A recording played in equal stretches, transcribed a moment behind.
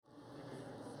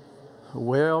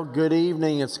Well, good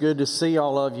evening. It's good to see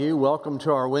all of you. Welcome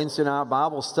to our Wednesday night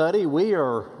Bible study. We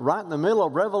are right in the middle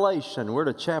of Revelation. We're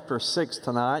to chapter 6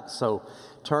 tonight, so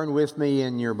turn with me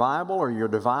in your Bible or your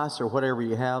device or whatever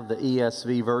you have. The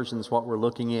ESV version is what we're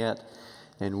looking at,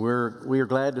 and we are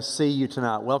glad to see you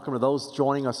tonight. Welcome to those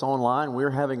joining us online. We're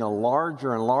having a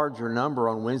larger and larger number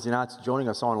on Wednesday nights joining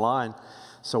us online.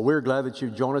 So we're glad that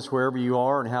you've joined us wherever you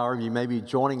are and however you may be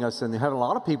joining us. And we have a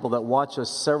lot of people that watch us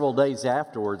several days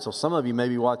afterwards. So some of you may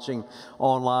be watching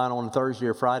online on Thursday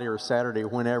or Friday or Saturday or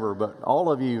whenever. But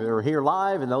all of you that are here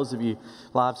live and those of you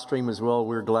live stream as well,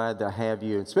 we're glad to have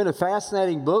you. It's been a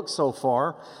fascinating book so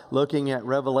far, looking at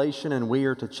Revelation, and we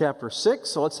are to chapter 6.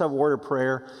 So let's have a word of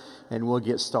prayer, and we'll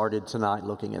get started tonight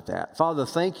looking at that. Father,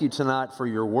 thank you tonight for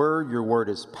your word. Your word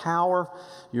is power.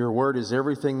 Your word is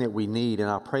everything that we need. And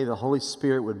I pray the Holy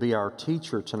Spirit would be our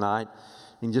teacher tonight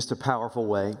in just a powerful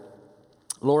way.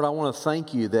 Lord, I want to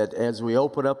thank you that as we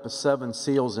open up the seven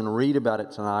seals and read about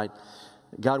it tonight,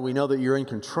 God, we know that you're in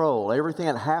control. Everything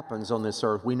that happens on this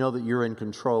earth, we know that you're in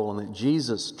control and that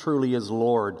Jesus truly is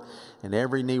Lord. And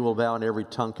every knee will bow and every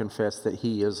tongue confess that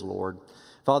he is Lord.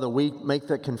 Father, we make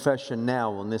that confession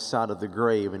now on this side of the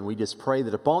grave, and we just pray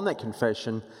that upon that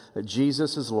confession that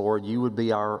Jesus is Lord, you would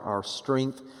be our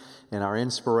strength and our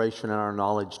inspiration and our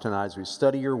knowledge tonight as we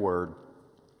study your word.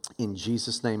 In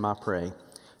Jesus' name I pray.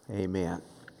 Amen.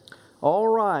 All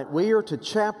right, we are to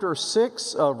chapter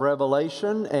 6 of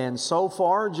Revelation, and so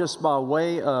far, just by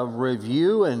way of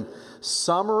review and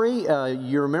summary,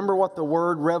 you remember what the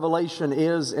word revelation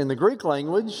is in the Greek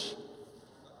language?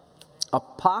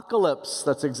 Apocalypse,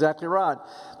 that's exactly right.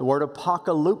 The word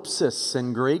apocalypsis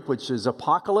in Greek, which is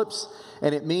apocalypse,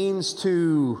 and it means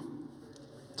to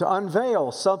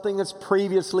unveil. Something that's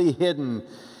previously hidden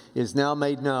is now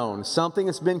made known. Something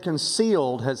that's been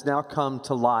concealed has now come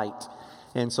to light.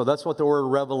 And so that's what the word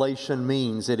revelation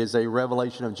means. It is a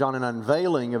revelation of John, an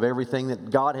unveiling of everything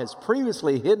that God has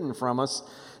previously hidden from us.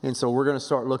 And so we're going to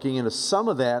start looking into some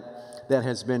of that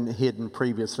has been hidden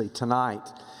previously tonight.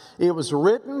 It was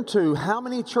written to how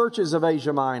many churches of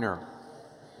Asia Minor?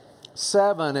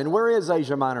 7. And where is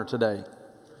Asia Minor today?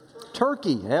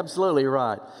 Turkey, absolutely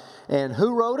right. And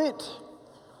who wrote it?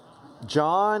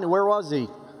 John. Where was he?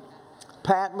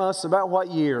 Patmos. About what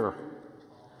year?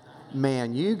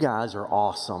 Man, you guys are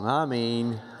awesome. I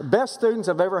mean, best students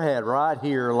I've ever had right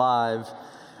here live.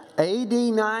 AD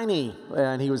 90.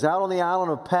 And he was out on the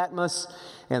island of Patmos.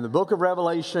 And the book of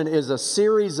Revelation is a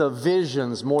series of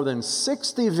visions. More than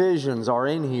 60 visions are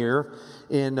in here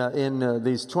in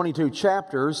these 22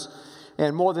 chapters,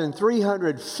 and more than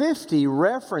 350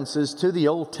 references to the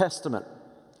Old Testament.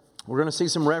 We're going to see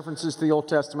some references to the Old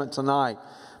Testament tonight.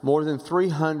 More than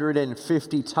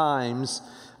 350 times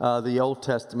the Old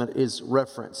Testament is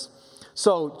referenced.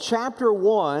 So chapter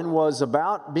 1 was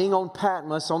about being on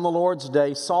Patmos on the Lord's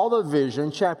Day, saw the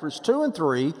vision. Chapters 2 and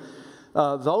 3,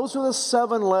 those are the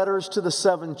 7 letters to the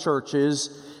 7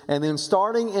 churches. And then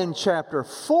starting in chapter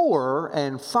 4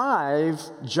 and 5,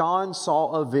 John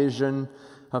saw a vision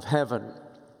of heaven.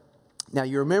 Now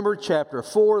you remember chapter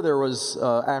 4, there was,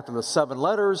 after the 7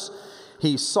 letters,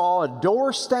 he saw a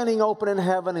door standing open in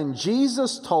heaven, and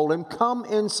Jesus told him, "Come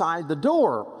inside the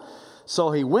door."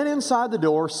 So he went inside the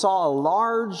door, saw a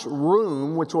large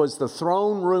room, which was the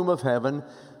throne room of heaven,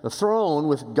 the throne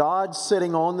with God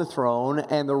sitting on the throne,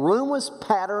 and the room was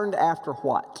patterned after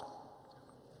what?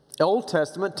 Old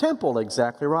Testament temple,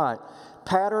 exactly right.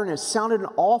 Pattern, it sounded an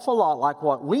awful lot like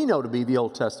what we know to be the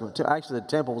Old Testament. Actually, the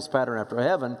temple was patterned after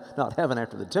heaven, not heaven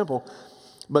after the temple.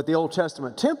 But the Old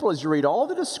Testament temple, as you read all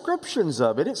the descriptions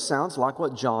of it, it sounds like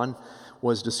what John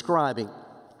was describing.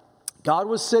 God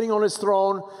was sitting on his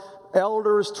throne,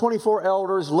 elders, 24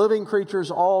 elders, living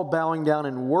creatures, all bowing down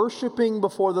and worshiping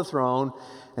before the throne.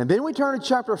 And then we turn to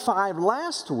chapter 5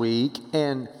 last week,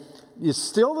 and it's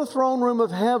still the throne room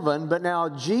of heaven, but now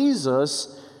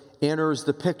Jesus enters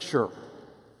the picture.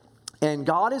 And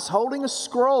God is holding a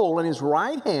scroll in his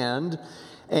right hand,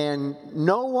 and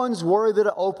no one's worthy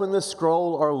to open the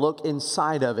scroll or look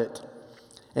inside of it.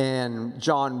 And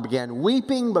John began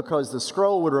weeping because the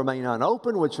scroll would remain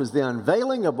unopened, which was the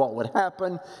unveiling of what would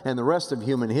happen and the rest of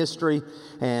human history.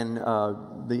 And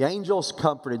the angels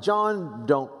comforted John,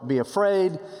 "Don't be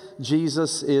afraid.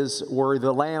 Jesus is worthy.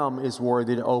 The Lamb is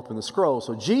worthy to open the scroll."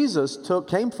 So Jesus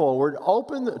came forward,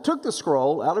 took the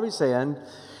scroll out of his hand,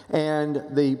 and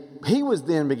he was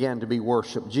then began to be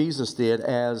worshipped. Jesus did,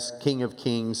 as King of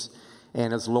Kings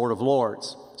and as Lord of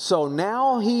Lords. So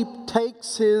now he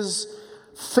takes his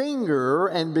finger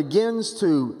and begins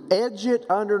to edge it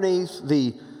underneath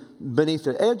the beneath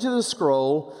the edge of the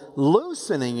scroll,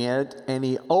 loosening it, and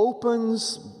he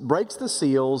breaks the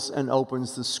seals and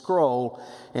opens the scroll.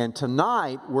 And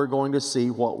tonight we're going to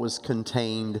see what was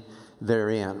contained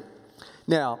therein.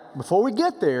 Now, before we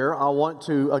get there, I want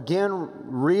to again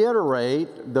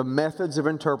reiterate the methods of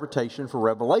interpretation for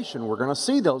Revelation. We're going to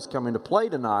see those come into play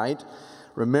tonight.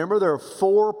 Remember, there are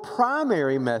 4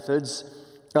 primary methods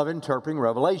of interpreting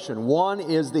Revelation. One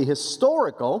is the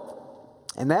historical,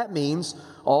 and that means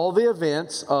all the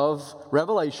events of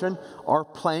Revelation are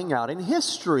playing out in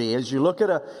history. If you look at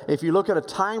a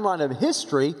timeline of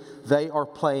history, they are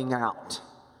playing out,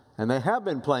 and they have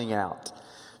been playing out.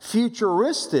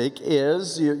 Futuristic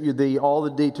is all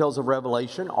the details of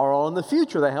Revelation are all in the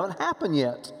future. They haven't happened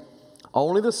yet.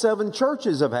 Only the 7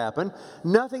 churches have happened.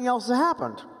 Nothing else has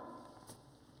happened.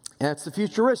 That's the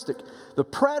futuristic. The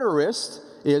preterist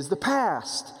is the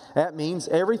past. That means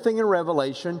everything in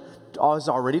Revelation has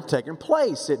already taken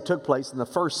place. It took place in the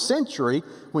first century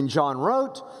when John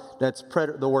wrote. That's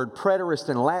the word preterist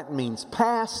in Latin means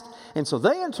past. And so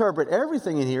they interpret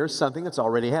everything in here as something that's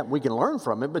already happened. We can learn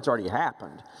from it, but it's already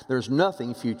happened. There's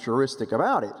nothing futuristic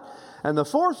about it. And the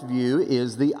fourth view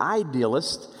is the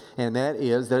idealist, and that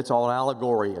is that it's all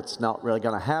allegory. It's not really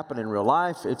going to happen in real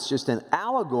life. It's just an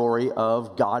allegory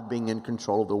of God being in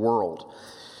control of the world.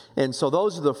 And so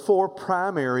those are the 4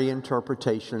 primary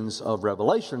interpretations of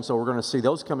Revelation. So we're going to see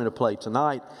those come into play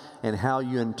tonight and how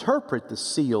you interpret the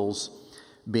seals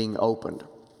being opened.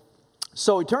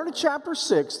 So we turn to chapter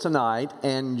 6 tonight,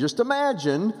 and just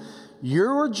imagine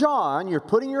you're John, you're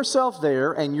putting yourself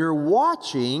there, and you're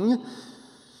watching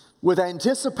with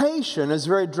anticipation as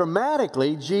very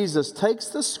dramatically Jesus takes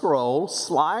the scroll,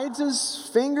 slides his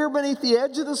finger beneath the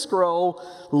edge of the scroll,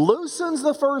 loosens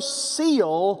the first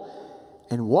seal,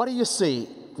 and what do you see?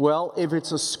 Well, if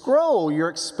it's a scroll, you're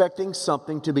expecting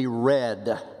something to be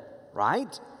read,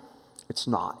 right? It's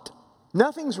not.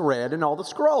 Nothing's read in all the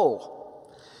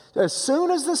scroll. As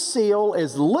soon as the seal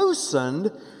is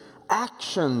loosened,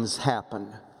 actions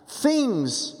happen.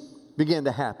 Things begin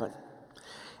to happen.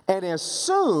 And as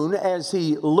soon as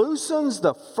he loosens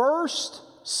the first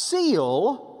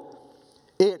seal,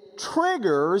 it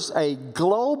triggers a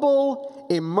global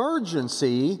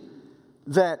emergency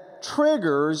that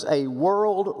triggers a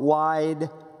worldwide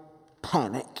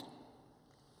panic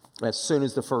as soon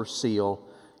as the first seal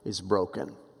is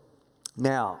broken.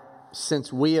 Now,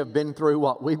 since we have been through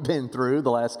what we've been through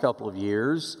the last couple of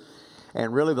years,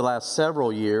 and really the last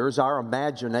several years, our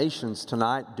imaginations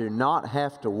tonight do not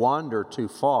have to wander too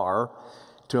far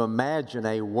to imagine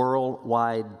a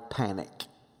worldwide panic.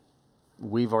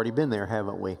 We've already been there,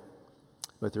 haven't we?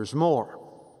 But there's more.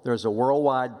 There's a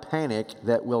worldwide panic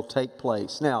that will take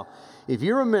place. Now, if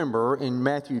you remember in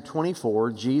Matthew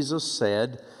 24, Jesus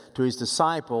said to his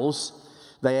disciples,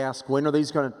 they asked, when are these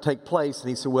going to take place? And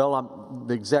he said, well,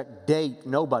 the exact date,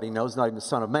 nobody knows, not even the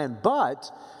Son of Man.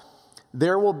 But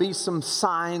there will be some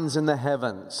signs in the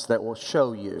heavens that will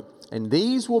show you. And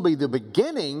these will be the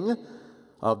beginning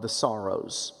of the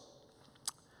sorrows.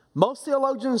 Most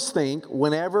theologians think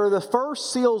whenever the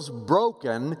first seal's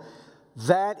broken,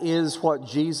 that is what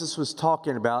Jesus was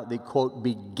talking about, the, quote,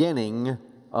 beginning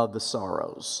of the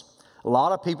sorrows. A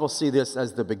lot of people see this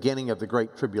as the beginning of the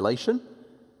Great Tribulation.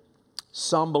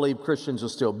 Some believe Christians will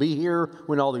still be here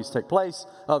when all these take place.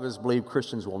 Others believe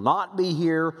Christians will not be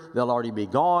here. They'll already be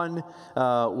gone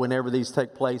whenever these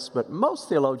take place. But most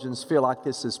theologians feel like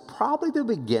this is probably the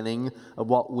beginning of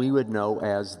what we would know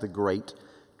as the Great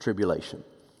Tribulation.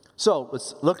 So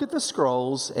let's look at the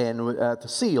scrolls and at the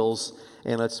seals,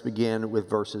 and let's begin with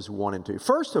verses 1 and 2.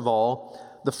 First of all,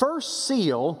 the first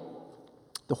seal,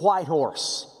 the white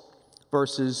horse,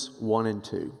 verses 1 and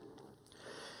 2.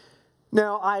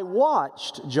 Now, I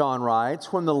watched, John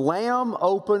writes, when the Lamb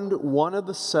opened one of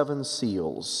the 7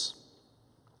 seals.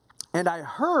 And I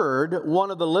heard one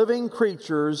of the living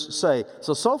creatures say,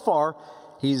 so far,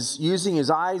 he's using his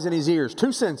eyes and his ears,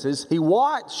 2 senses. He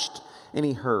watched and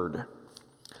he heard.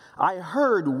 I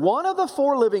heard one of the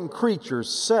 4 living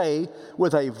creatures say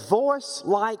with a voice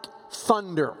like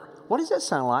thunder. What does that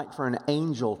sound like for an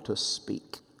angel to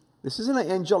speak? This isn't an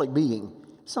angelic being.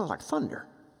 It sounds like thunder.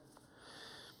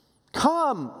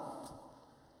 Come.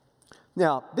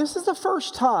 Now, this is the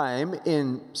first time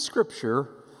in Scripture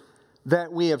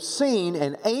that we have seen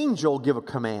an angel give a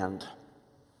command.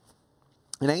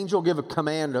 An angel give a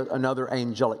command to another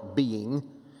angelic being.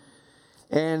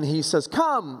 And he says,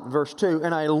 come, verse 2,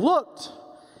 and I looked,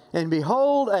 and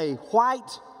behold, a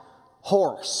white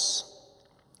horse.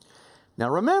 Now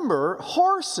remember,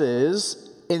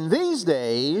 horses in these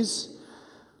days,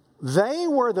 they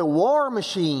were the war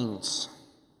machines.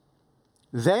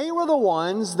 They were the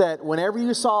ones that whenever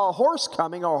you saw a horse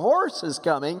coming or horses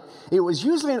coming, it was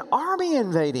usually an army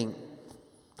invading.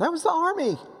 That was the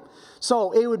army.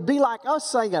 So it would be like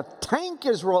us saying a tank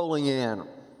is rolling in.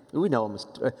 We know them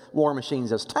as war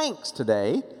machines as tanks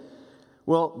today.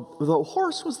 Well, the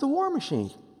horse was the war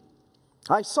machine.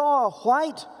 I saw a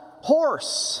white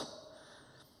horse,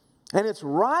 and its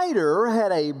rider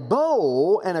had a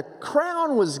bow, and a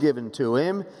crown was given to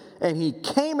him, and he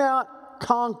came out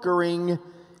conquering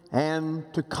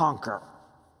and to conquer.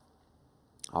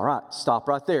 All right, stop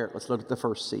right there. Let's look at the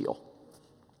first seal.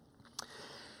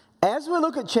 As we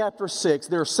look at chapter 6,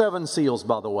 there are 7 seals,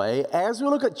 by the way. As we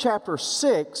look at chapter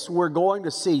 6, we're going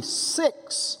to see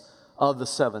 6 of the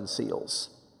 7 seals.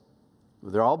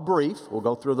 They're all brief. We'll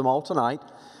go through them all tonight.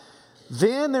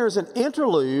 Then there's an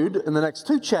interlude in the next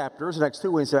 2 chapters, the next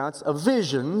 2 Wednesday nights, of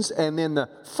visions, and then the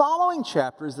following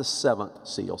chapter is the 7th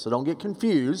seal. So don't get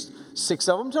confused. 6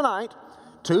 of them tonight,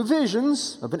 2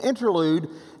 visions of an interlude,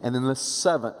 and then the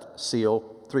 7th seal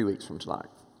 3 weeks from tonight.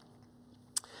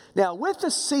 Now, with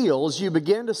the seals, you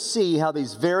begin to see how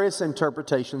these various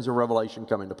interpretations of Revelation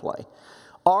come into play.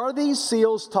 Are these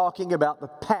seals talking about the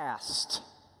past,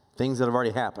 things that have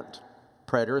already happened?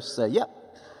 Preterists say, yep.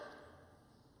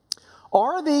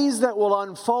 Are these that will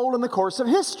unfold in the course of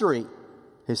history?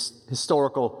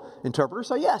 Historical interpreters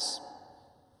say yes.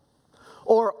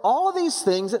 Or all of these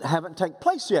things that haven't taken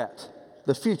place yet?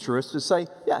 The futurists would say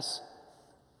yes.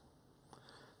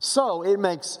 So it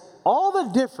makes all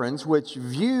the difference which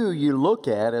view you look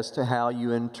at as to how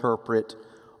you interpret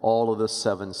all of the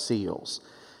 7 seals.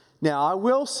 Now, I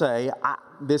will say,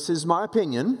 this is my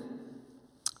opinion,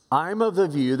 I'm of the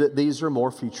view that these are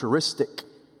more futuristic,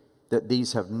 that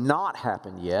these have not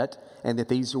happened yet, and that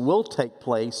these will take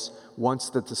place once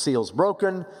that the seal's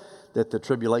broken, that the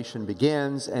tribulation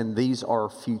begins, and these are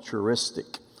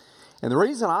futuristic. And the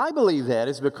reason I believe that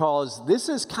is because this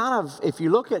is kind of, if you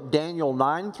look at Daniel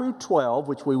 9 through 12,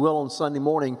 which we will on Sunday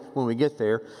morning when we get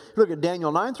there, look at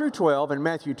Daniel 9 through 12 and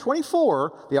Matthew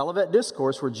 24, the Olivet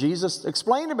Discourse, where Jesus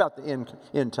explained about the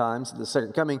end times, the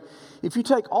second coming. If you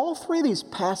take all 3 of these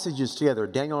passages together,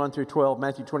 Daniel 9 through 12,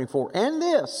 Matthew 24, and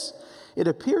this, it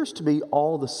appears to be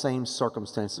all the same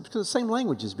circumstances because the same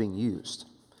language is being used.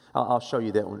 I'll show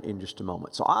you that one in just a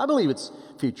moment. So I believe it's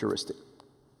futuristic.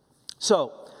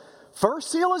 So,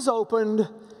 first seal is opened.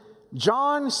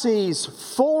 John sees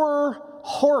 4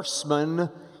 horsemen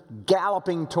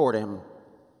galloping toward him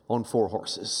on 4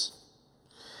 horses.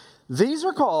 These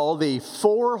are called the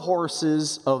 4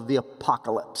 horses of the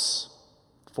apocalypse.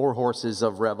 4 horses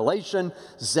of Revelation.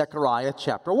 Zechariah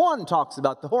chapter 1 talks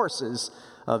about the horses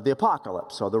of the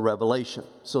apocalypse or the Revelation.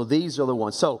 So these are the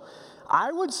ones. So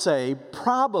I would say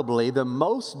probably the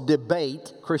most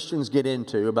debate Christians get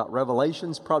into about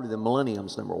Revelation's probably the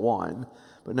millennium's number 1,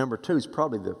 but number 2 is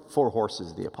probably the 4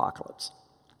 horses of the apocalypse.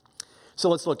 So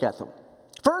let's look at them.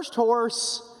 First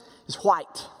horse is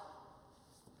white.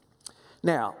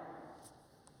 Now,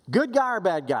 good guy or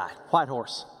bad guy? White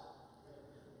horse.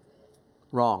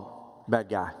 Wrong. Bad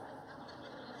guy.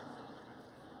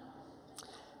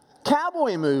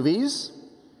 Cowboy movies,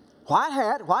 white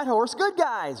hat, white horse, good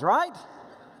guys, right?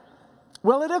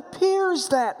 Well, it appears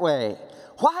that way.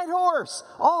 White horse,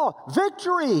 oh,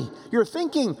 victory. You're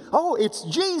thinking, oh, it's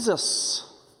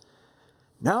Jesus.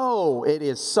 No, it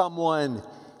is someone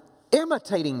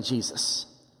imitating Jesus.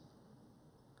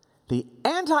 The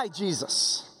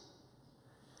anti-Jesus.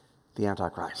 The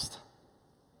Antichrist.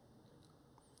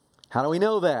 How do we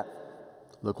know that?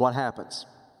 Look what happens.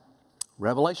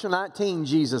 Revelation 19,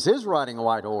 Jesus is riding a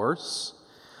white horse,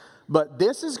 but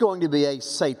this is going to be a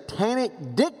satanic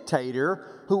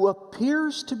dictator who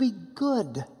appears to be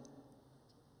good,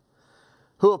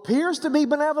 who appears to be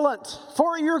benevolent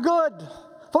for your good,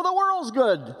 for the world's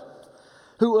good,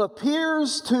 who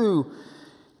appears to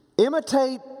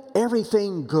imitate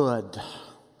everything good.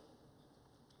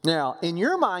 Now, in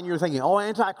your mind, you're thinking, oh,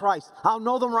 Antichrist, I'll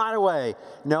know them right away.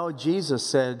 No, Jesus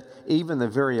said even the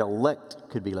very elect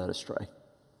could be led astray.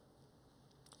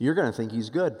 You're going to think he's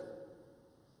good.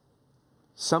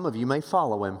 Some of you may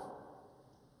follow him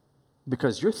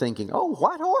because you're thinking, oh,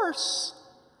 white horse.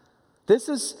 This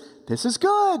is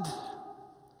good.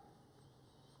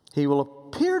 He will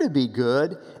appear to be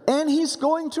good, and he's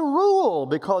going to rule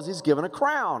because he's given a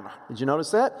crown. Did you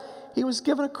notice that? He was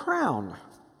given a crown.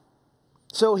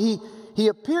 So he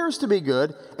appears to be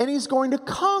good, and he's going to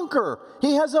conquer.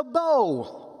 He has a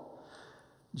bow.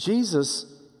 Jesus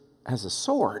has a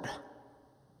sword.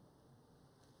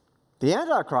 The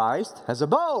Antichrist has a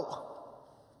bow.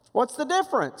 What's the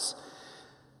difference?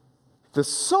 The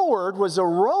sword was a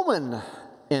Roman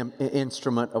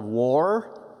instrument of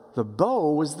war. the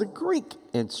bow was the Greek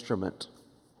instrument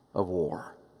of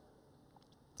war.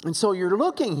 And so you're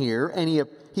looking here, and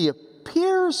he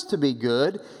appears to be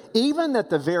good, even that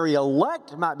the very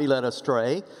elect might be led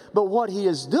astray. But what he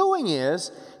is doing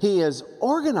is, he is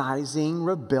organizing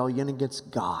rebellion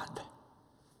against God,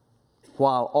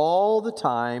 while all the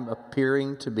time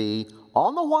appearing to be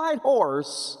on the white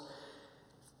horse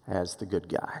as the good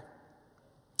guy.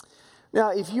 Now,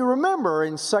 if you remember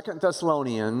in 2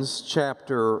 Thessalonians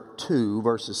chapter 2,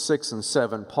 verses 6 and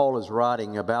 7, Paul is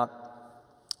writing about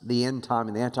the end time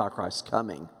and the Antichrist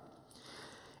coming.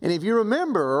 And if you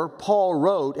remember, Paul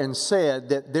wrote and said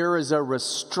that there is a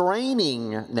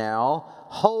restraining now,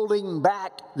 holding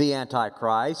back the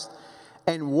Antichrist.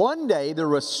 And one day the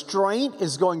restraint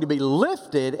is going to be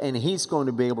lifted and he's going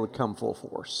to be able to come full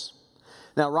force.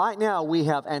 Now, right now we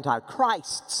have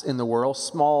antichrists in the world,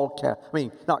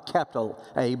 not capital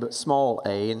A, but small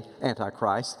a, and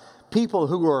antichrist. People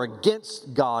who are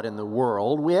against God in the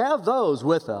world. We have those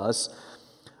with us.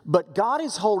 But God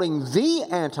is holding the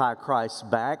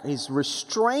Antichrist back. He's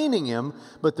restraining him,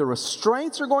 but the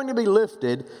restraints are going to be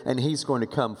lifted, and he's going to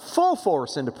come full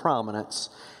force into prominence.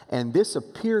 And this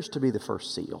appears to be the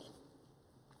first seal.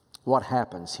 What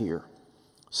happens here?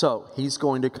 So, he's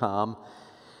going to come.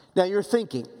 Now, you're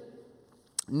thinking,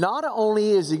 not only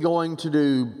is he going to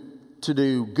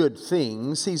do good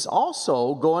things, he's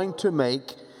also going to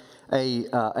make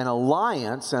an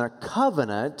alliance and a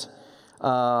covenant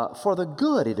for the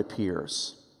good, it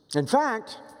appears. In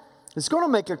fact, it's going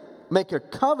to make a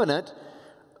covenant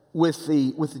with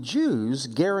the Jews,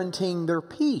 guaranteeing their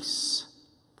peace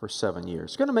for 7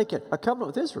 years. It's going to make a covenant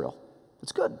with Israel.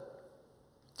 It's good.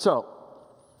 So,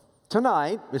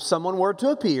 tonight, if someone were to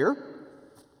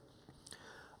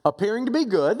appearing to be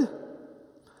good,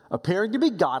 appearing to be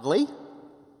godly,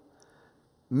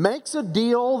 makes a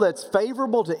deal that's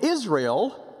favorable to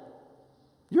Israel,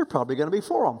 you're probably going to be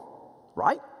for them.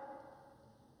 Right?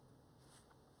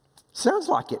 Sounds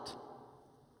like it.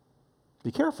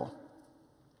 Be careful.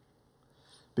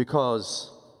 Because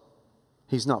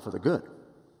he's not for the good.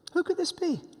 Who could this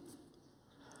be?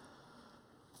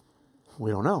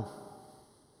 We don't know.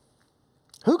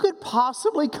 Who could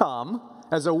possibly come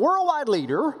as a worldwide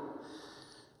leader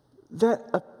that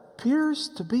appears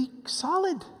to be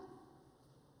solid?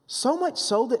 So much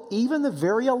so that even the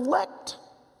very elect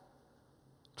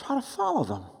try to follow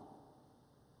them.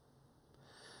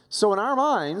 So in our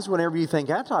minds, whenever you think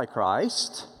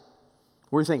Antichrist,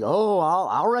 we think, oh,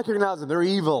 I'll recognize them. They're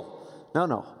evil.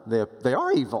 No, they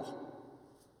are evil.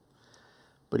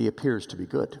 But he appears to be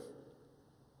good.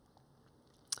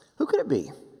 Who could it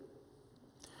be?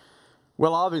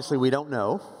 Well, obviously we don't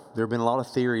know. There have been a lot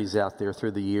of theories out there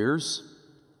through the years.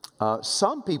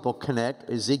 Some people connect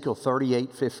Ezekiel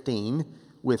 38:15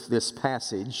 with this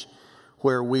passage,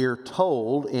 where we're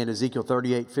told in Ezekiel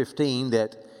 38:15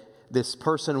 that this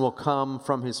person will come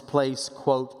from his place,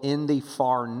 quote, in the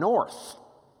far north,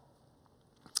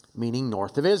 meaning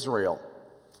north of Israel.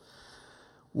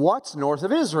 What's north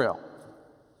of Israel?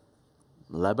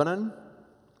 Lebanon,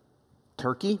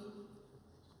 Turkey,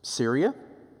 Syria,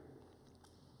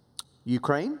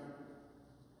 Ukraine,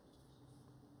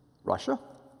 Russia.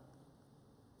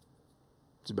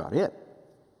 That's about it.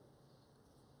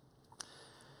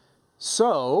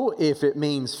 So, if it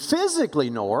means physically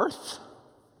north,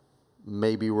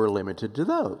 maybe we're limited to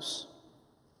those.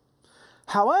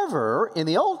 However, in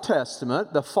the Old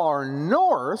Testament, the far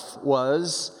north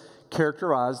was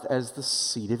characterized as the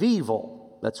seat of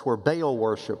evil. That's where Baal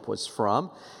worship was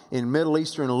from. In Middle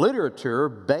Eastern literature,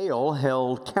 Baal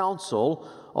held council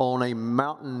on a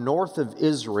mountain north of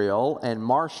Israel and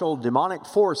marshaled demonic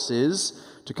forces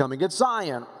to come against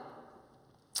Zion.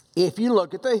 If you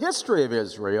look at the history of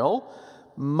Israel,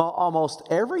 almost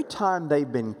every time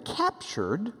they've been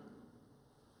captured,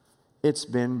 it's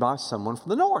been by someone from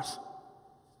the north.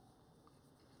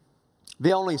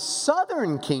 The only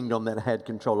southern kingdom that had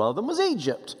control of them was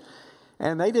Egypt.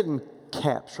 And they didn't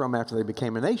capture them after they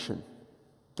became a nation.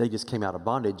 They just came out of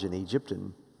bondage in Egypt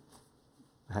and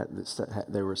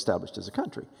they were established as a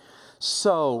country.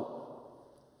 So,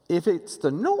 if it's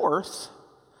the north,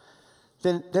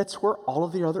 then that's where all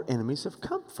of the other enemies have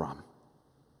come from.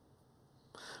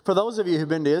 For those of you who've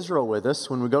been to Israel with us,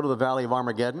 when we go to the Valley of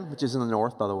Armageddon, which is in the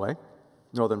north, by the way,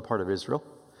 northern part of Israel,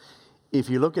 if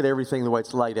you look at everything the way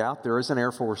it's laid out, there is an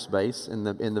Air Force base in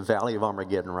the Valley of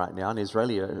Armageddon right now, an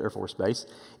Israeli Air Force base.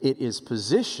 It is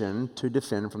positioned to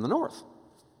defend from the north.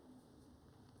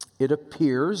 It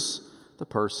appears the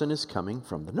person is coming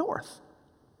from the north.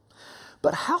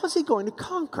 But how is he going to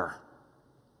conquer?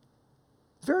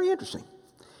 Very interesting.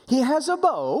 He has a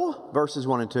bow, verses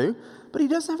 1 and 2, but he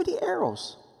doesn't have any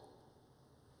arrows.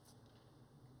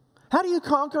 How do you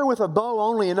conquer with a bow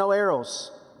only and no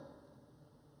arrows?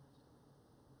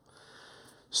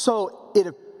 So it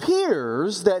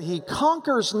appears that he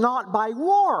conquers not by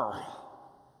war,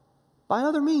 by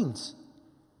other means.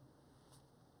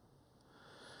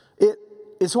 It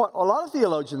is what a lot of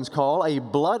theologians call a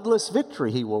bloodless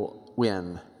victory he will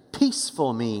win.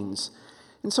 Peaceful means.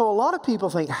 And so a lot of people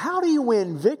think, how do you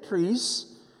win victories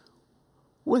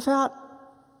without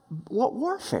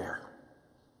warfare?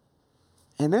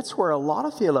 And that's where a lot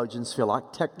of theologians feel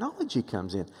like technology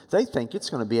comes in. They think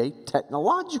it's going to be a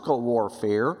technological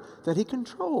warfare that he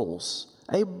controls.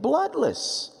 A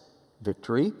bloodless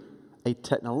victory, a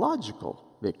technological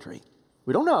victory.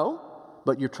 We don't know,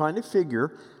 but you're trying to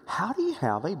figure, how do you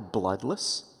have a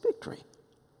bloodless victory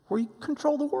where you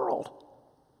control the world?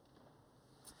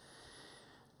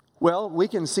 Well, we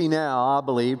can see now, I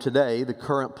believe, today, the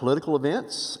current political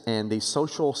events and the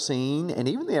social scene and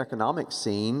even the economic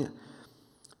scene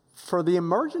for the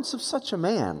emergence of such a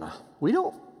man. We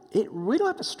don't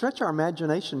have to stretch our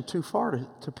imagination too far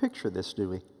to picture this, do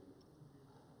we?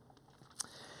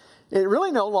 It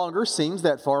really no longer seems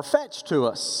that far-fetched to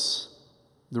us.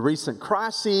 The recent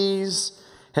crises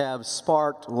have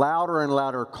sparked louder and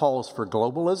louder calls for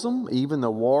globalism, even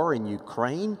the war in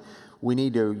Ukraine. We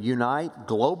need to unite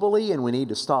globally, and we need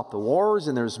to stop the wars,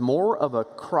 and there's more of a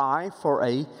cry for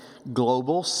a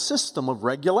global system of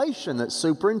regulation that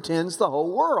superintends the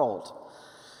whole world.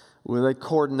 Where they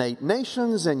coordinate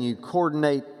nations, and you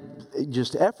coordinate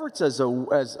just efforts as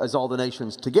all the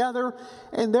nations together,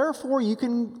 and therefore you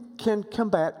can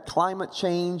combat climate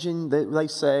change, and they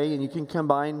say, and you can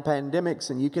combine pandemics,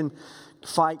 and you can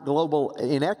fight global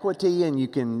inequity, and you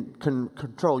can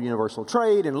control universal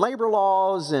trade and labor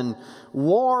laws and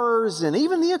wars and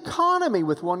even the economy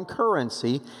with one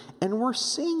currency. And we're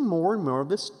seeing more and more of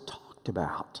this talked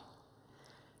about.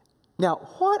 Now,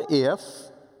 what if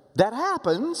that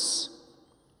happens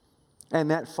and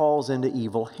that falls into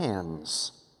evil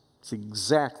hands? It's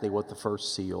exactly what the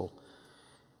first seal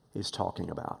is talking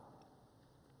about.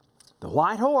 The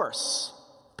white horse,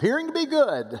 appearing to be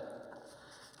good,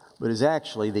 but is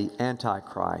actually the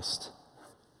Antichrist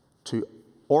to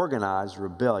organize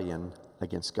rebellion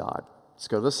against God. Let's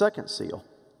go to the second seal.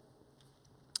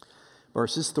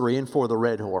 Verses 3 and 4, the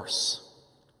red horse.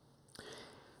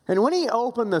 And when he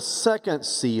opened the second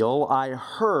seal, I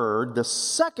heard the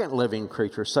second living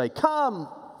creature say, "Come!"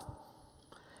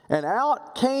 And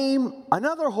out came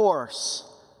another horse,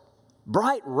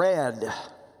 bright red.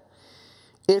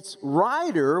 Its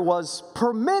rider was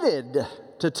permitted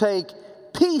to take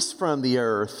peace from the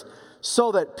earth,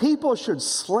 so that people should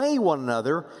slay one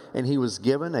another, and he was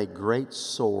given a great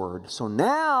sword. So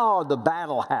now the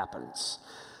battle happens.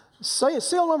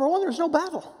 Seal number 1, there's no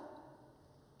battle.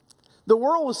 The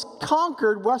world was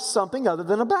conquered with something other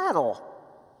than a battle.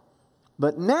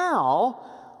 But now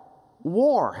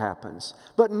war happens.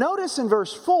 But notice in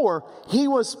verse 4, he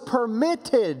was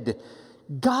permitted.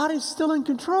 God is still in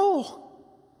control.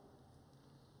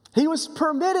 He was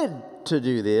permitted to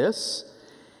do this.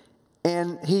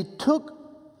 And he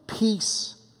took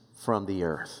peace from the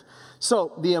earth.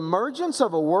 So the emergence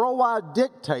of a worldwide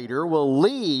dictator will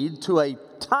lead to a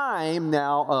time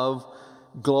now of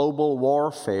global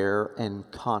warfare and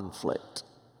conflict.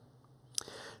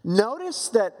 Notice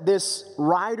that this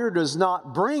rider does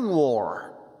not bring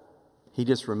war. He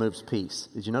just removes peace.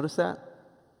 Did you notice that?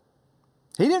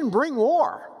 He didn't bring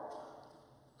war.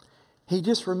 He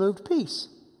just removed peace.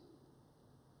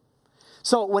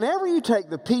 So whenever you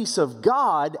take the peace of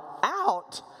God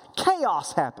out,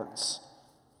 chaos happens.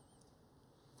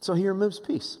 So he removes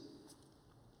peace.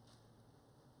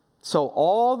 So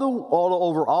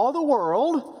over all the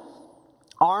world,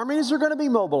 armies are going to be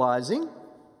mobilizing.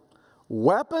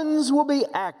 Weapons will be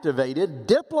activated.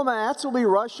 Diplomats will be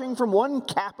rushing from one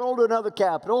capital to another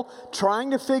capital, trying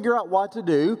to figure out what to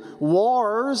do.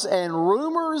 Wars and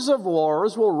rumors of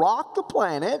wars will rock the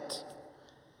planet.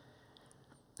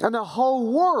 And the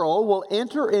whole world will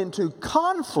enter into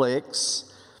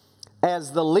conflicts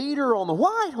as the leader on the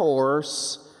white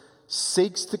horse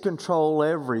seeks to control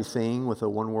everything with a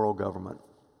one world government.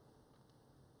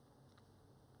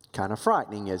 Kind of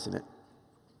frightening, isn't it?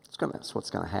 That's what's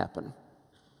going to happen.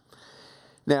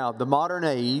 Now, the modern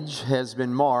age has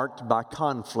been marked by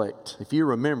conflict. If you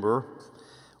remember,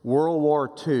 World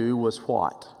War II was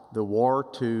what? The war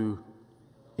to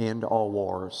end all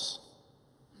wars.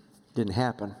 Didn't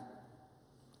happen.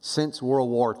 Since World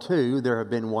War II, there have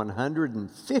been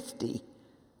 150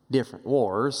 different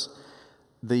wars.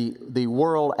 The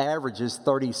world averages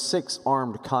 36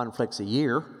 armed conflicts a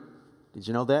year. Did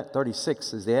you know that?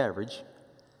 36 is the average.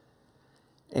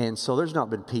 And so there's not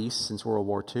been peace since World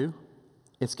War II.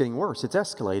 It's getting worse. It's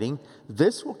escalating.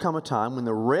 This will come a time when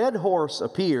the red horse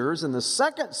appears and the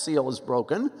second seal is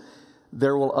broken.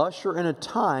 There will usher in a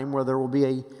time where there will be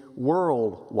a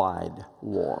worldwide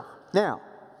war. Now,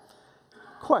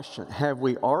 question, have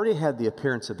we already had the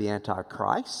appearance of the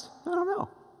Antichrist? I don't know.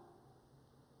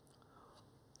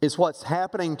 Is what's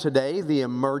happening today the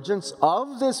emergence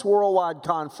of this worldwide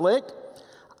conflict?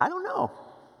 I don't know.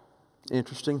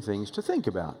 Interesting things to think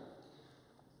about.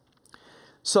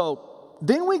 So,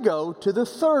 then we go to the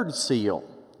third seal,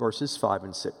 verses 5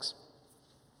 and 6.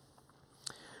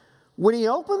 When he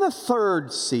opened the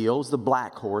third seal, the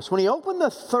black horse, when he opened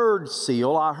the third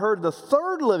seal, I heard the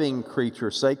third living creature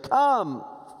say, "Come."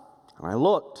 And I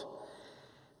looked,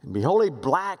 and behold, a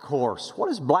black horse. What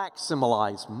does black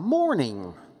symbolize?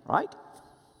 Mourning, right?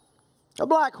 A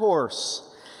black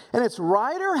horse. And its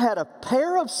rider had a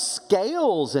pair of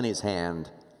scales in his hand.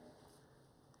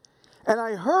 And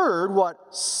I heard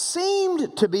what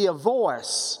seemed to be a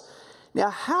voice.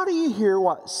 Now, how do you hear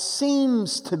what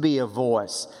seems to be a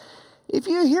voice? If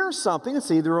you hear something, it's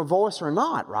either a voice or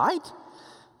not, right?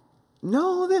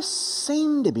 No, this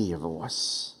seemed to be a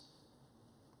voice.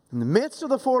 In the midst of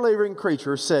the four living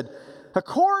creatures said, "A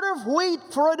quart of wheat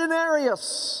for a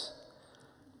denarius,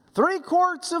 3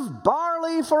 quarts of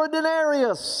barley for a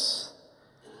denarius,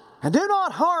 and do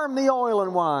not harm the oil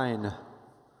and wine."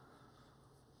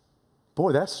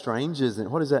 Boy, that's strange, isn't it?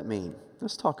 What does that mean?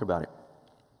 Let's talk about it.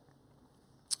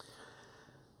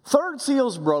 Third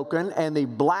seal's broken, and the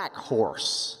black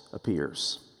horse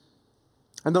appears.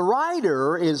 And the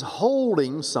rider is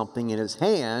holding something in his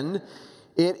hand.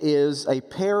 It is a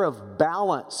pair of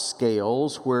balance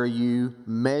scales where you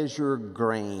measure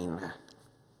grain.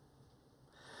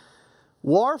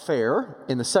 Warfare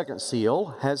in the second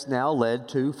seal has now led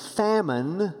to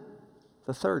famine,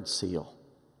 the third seal.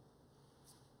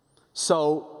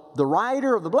 So the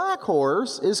rider of the black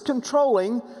horse is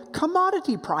controlling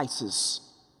commodity prices.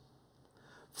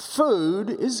 Food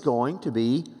is going to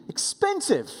be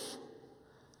expensive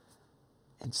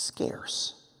and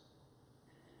scarce.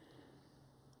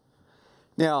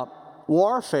 Now,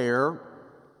 warfare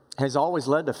has always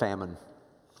led to famine,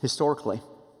 historically.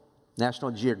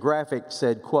 National Geographic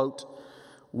said, quote,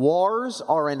 "Wars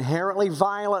are inherently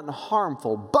violent and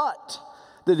harmful, but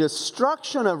the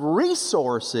destruction of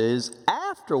resources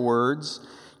afterwards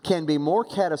can be more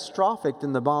catastrophic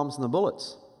than the bombs and the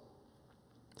bullets."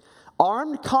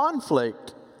 Armed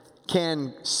conflict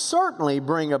can certainly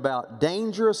bring about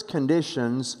dangerous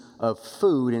conditions of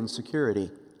food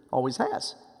insecurity. Always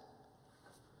has.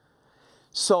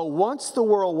 So once the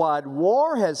worldwide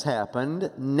war has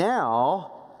happened,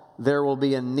 now there will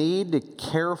be a need to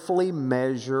carefully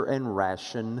measure and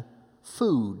ration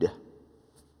food.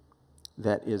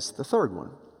 That is the third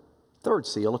one. Third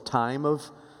seal, a time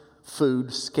of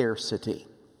food scarcity.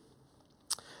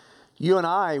 You and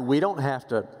I, we don't have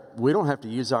to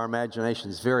use our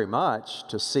imaginations very much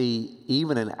to see,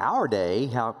 even in our day,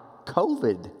 how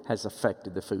COVID has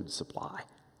affected the food supply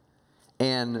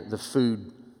and the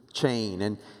food chain,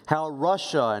 and how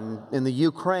Russia and the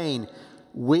Ukraine,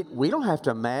 we don't have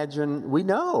to imagine, we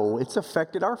know it's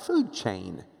affected our food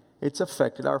chain. It's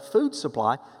affected our food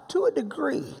supply to a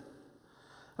degree.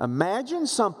 Imagine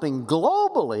something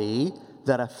globally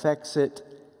that affects it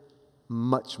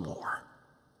much more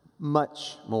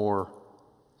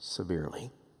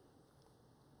severely.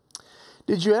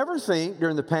 Did you ever think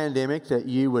during the pandemic that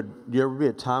there ever be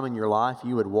a time in your life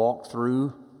you would walk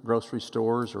through grocery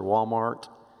stores or Walmart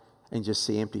and just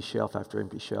see empty shelf after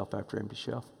empty shelf after empty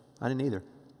shelf? I didn't either.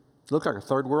 It looked like a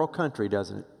third world country,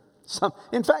 doesn't it?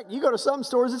 In fact, you go to some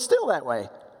stores, it's still that way.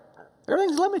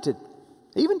 Everything's limited.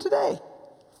 Even today,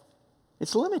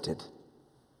 it's limited.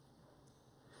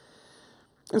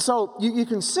 And so you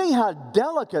can see how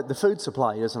delicate the food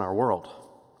supply is in our world.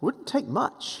 It wouldn't take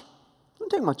much. It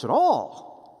wouldn't take much at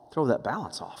all to throw that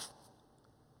balance off.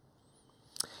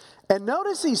 And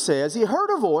notice he says, he heard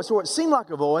a voice, or it seemed like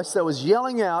a voice, that was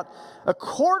yelling out, "A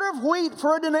quart of wheat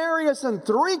for a denarius and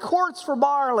 3 quarts for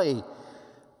barley."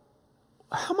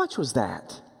 How much was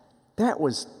that? That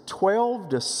was 12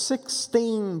 to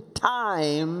 16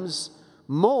 times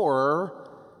more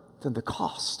than the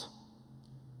cost.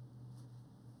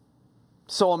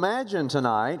 So imagine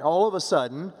tonight, all of a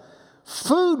sudden,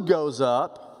 food goes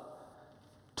up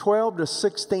 12 to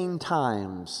 16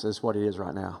 times is what it is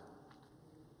right now.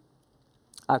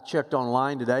 I checked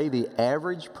online today, the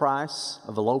average price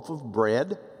of a loaf of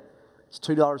bread is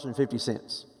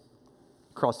 $2.50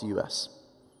 across the U.S.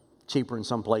 Cheaper in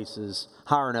some places,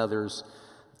 higher in others.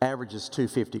 Average is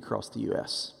 $2.50 across the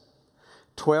U.S.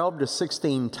 12 to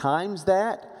 16 times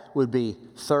that would be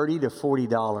 $30 to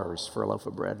 $40 for a loaf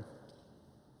of bread.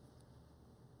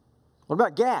 What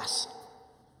about gas?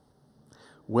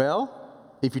 Well,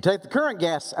 if you take the current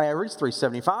gas average,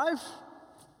 $3.75,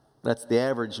 that's the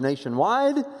average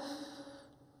nationwide,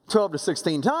 12 to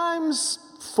 16 times,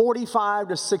 $45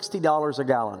 to $60 a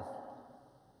gallon.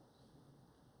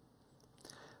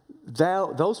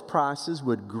 Those prices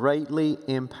would greatly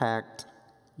impact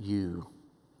you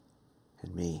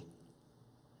and me.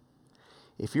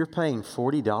 If you're paying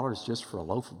 $40 just for a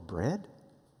loaf of bread?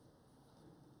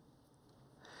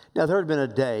 Now, there had been a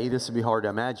day, this would be hard to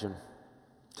imagine.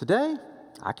 Today,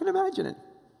 I can imagine it.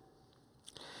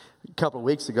 A couple of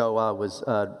weeks ago, I was,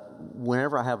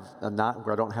 whenever I have a night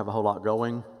where I don't have a whole lot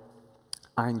going,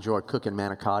 I enjoy cooking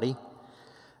manicotti.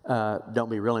 Don't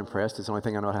be real impressed. It's the only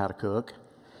thing I know how to cook.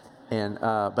 But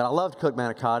I love to cook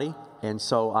manicotti. And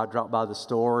so I dropped by the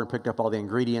store and picked up all the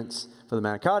ingredients for the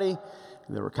manicotti,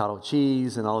 the ricotta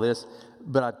cheese and all this.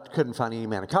 But I couldn't find any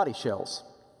manicotti shells.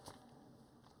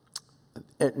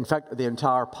 In fact, the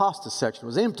entire pasta section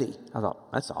was empty. I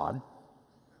thought, that's odd.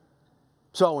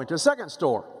 So I went to a second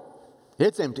store.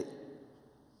 It's empty.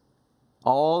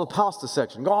 All the pasta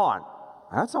section gone.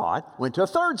 That's odd. Went to a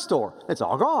third store. It's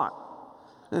all gone.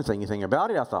 Didn't think anything about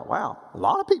it. I thought, wow, a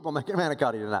lot of people making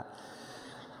manicotti tonight.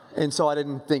 And so I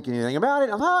didn't think anything about it.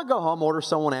 I thought, I'll go home, order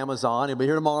some on Amazon. It'll be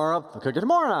here tomorrow. I'll cook it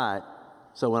tomorrow night.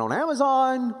 So I went on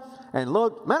Amazon and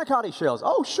looked, manicotti shells.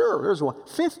 Oh, sure, there's one.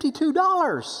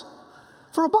 $52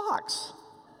 for a box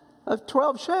of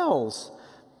 12 shells.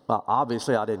 Well,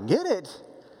 obviously I didn't get it.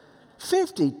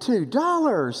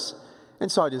 $52.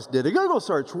 And so I just did a Google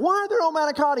search. Why are there no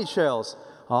manicotti shells?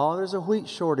 Oh, there's a wheat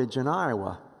shortage in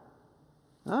Iowa.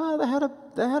 Oh,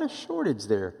 they had a shortage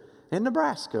there in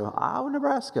Nebraska, Iowa,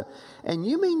 Nebraska. And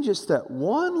you mean just that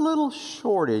one little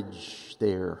shortage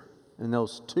there in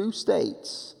those two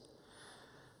states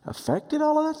affected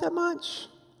all of that much?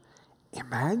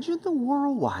 Imagine the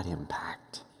worldwide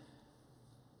impact.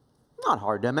 Not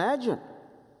hard to imagine.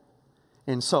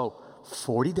 And so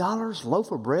 $40 loaf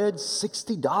of bread,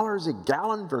 $60 a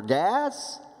gallon for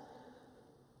gas.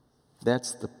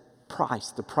 That's the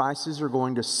price. The prices are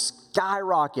going to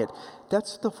skyrocket.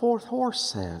 That's what the fourth horse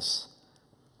says.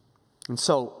 And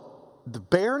so the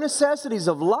bare necessities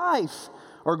of life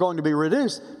are going to be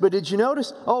reduced. But did you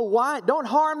notice? Oh, wine, don't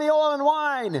harm the oil and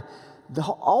wine. The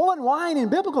oil and wine in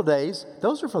biblical days,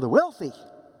 those are for the wealthy.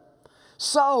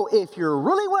 So if you're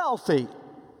really wealthy,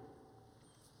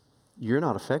 you're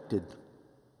not affected.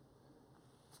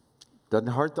 Doesn't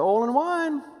hurt the oil and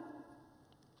wine.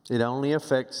 It only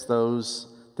affects those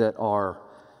that are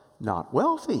not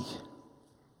wealthy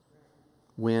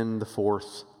when the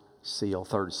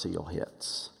third seal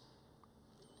hits.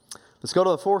 Let's go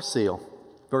to the fourth seal,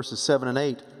 verses 7 and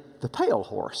 8, the pale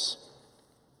horse.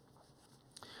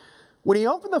 When he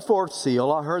opened the fourth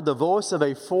seal, I heard the voice of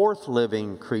a fourth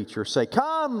living creature say,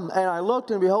 "Come!" And I looked,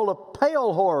 and behold, a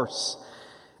pale horse.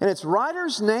 And its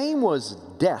rider's name was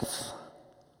Death.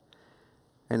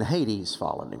 And Hades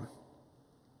followed him.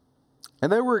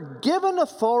 And they were given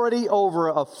authority over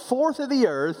a fourth of the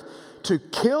earth to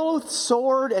kill with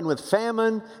sword and with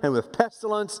famine and with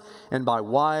pestilence and by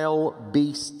wild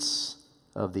beasts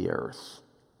of the earth.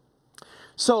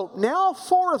 So now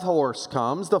fourth horse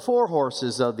comes, the four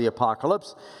horses of the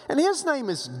apocalypse, and his name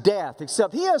is Death,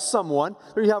 except he has someone,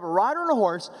 you have a rider and a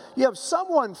horse, you have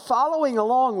someone following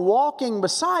along, walking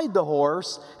beside the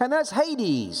horse, and that's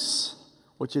Hades,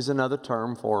 which is another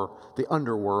term for the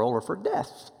underworld or for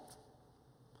death.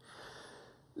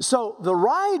 So the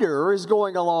rider is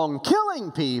going along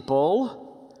killing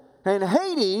people, and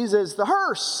Hades is the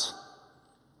hearse,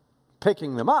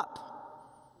 picking them up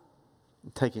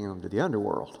and taking them to the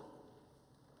underworld.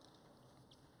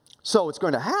 So what's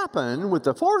going to happen with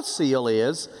the fourth seal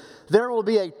is there will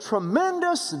be a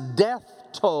tremendous death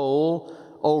toll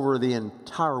over the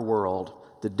entire world.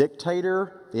 The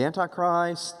dictator, the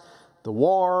Antichrist, the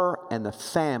war, and the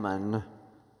famine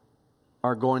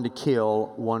are going to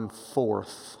kill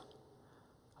 1/4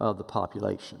 of the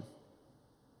population.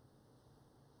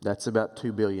 That's about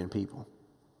 2 billion people.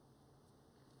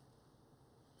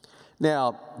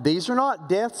 Now, these are not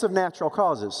deaths of natural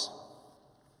causes.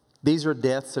 These are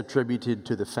deaths attributed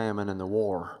to the famine and the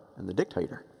war and the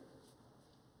dictator.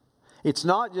 It's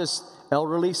not just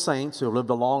elderly saints who have lived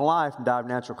a long life and died of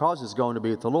natural causes going to be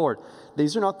with the Lord.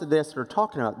 These are not the deaths that we're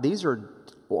talking about. These are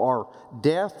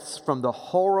deaths from the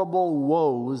horrible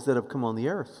woes that have come on the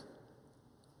earth.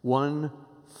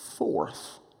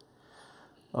 1/4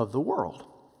 of the world.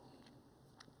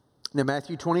 Now,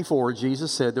 Matthew 24,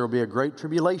 Jesus said there will be a great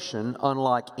tribulation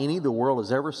unlike any the world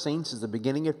has ever seen since the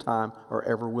beginning of time or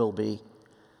ever will be.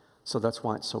 So that's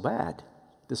why it's so bad.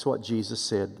 This is what Jesus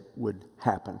said would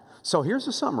happen. So here's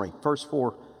a summary. First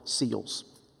 4 seals.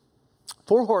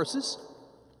 4 horses.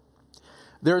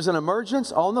 There's an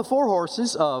emergence on the 4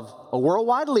 horses of a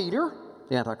worldwide leader,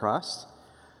 the Antichrist,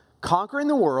 conquering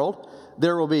the world.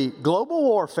 There will be global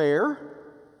warfare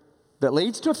that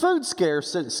leads to food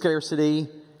scarcity,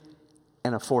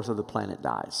 and 1/4 of the planet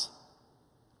dies.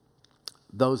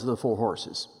 Those are the 4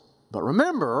 horses. But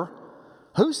remember,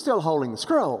 who's still holding the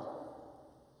scroll?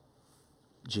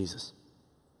 Jesus.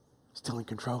 Still in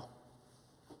control.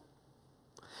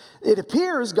 It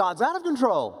appears God's out of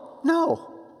control. No.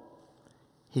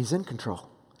 He's in control.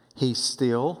 He's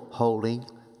still holding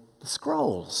the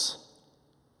scrolls.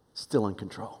 Still in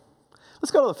control.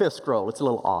 Let's go to the 5th scroll. It's a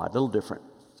little odd, a little different.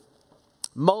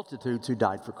 Multitudes who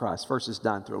died for Christ, verses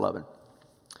 9 through 11.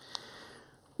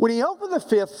 When he opened the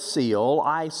 5th seal,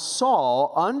 I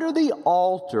saw under the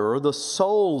altar the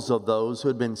souls of those who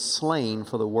had been slain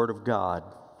for the word of God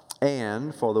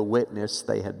and for the witness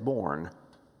they had borne.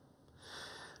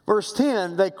 Verse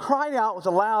 10, they cried out with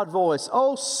a loud voice,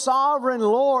 O sovereign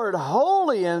Lord,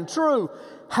 holy and true,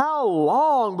 how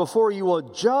long before you will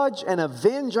judge and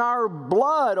avenge our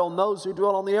blood on those who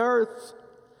dwell on the earth?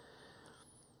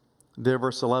 There,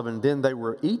 verse 11, then they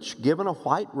were each given a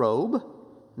white robe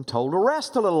and told to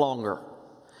rest a little longer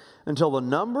until the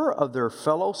number of their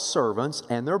fellow servants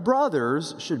and their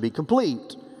brothers should be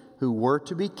complete, who were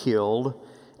to be killed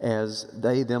as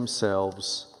they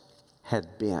themselves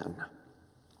had been.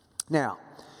 Now,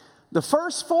 the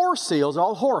first 4 seals,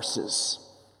 all horses.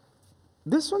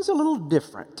 This one's a little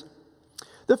different.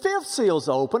 The 5th seal's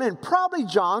open, and probably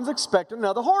John's expecting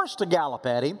another horse to gallop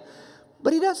at him,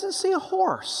 but he doesn't see a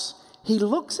horse. He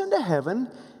looks into heaven,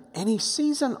 and he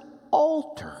sees an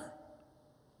altar.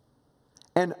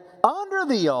 And under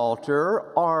the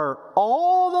altar are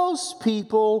all those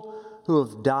people who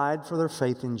have died for their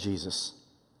faith in Jesus.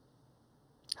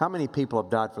 How many people have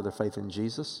died for their faith in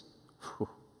Jesus? Whew.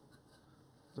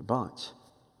 A bunch.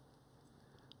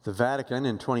 The Vatican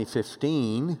in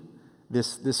 2015,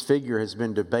 this figure has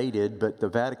been debated, but the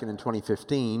Vatican in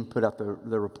 2015 put out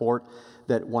the report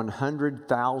that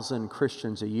 100,000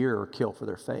 Christians a year are killed for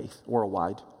their faith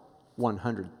worldwide.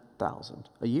 100,000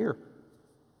 a year.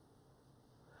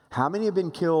 How many have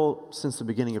been killed since the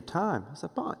beginning of time? That's a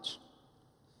bunch.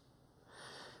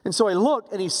 And so he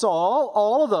looked and he saw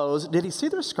all of those. Did he see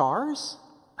their scars?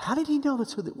 How did he know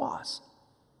that's who it was?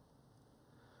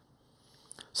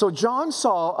 So John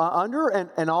saw under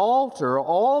an altar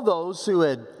all those who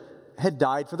had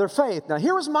died for their faith. Now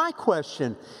here was my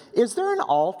question. Is there an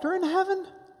altar in heaven?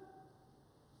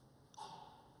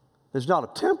 There's not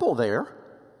a temple there.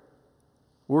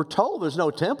 We're told there's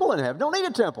no temple in heaven. Don't need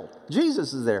a temple.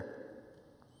 Jesus is there.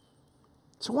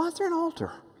 So why is there an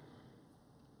altar?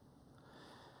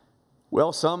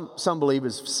 Well, some believe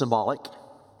it's symbolic,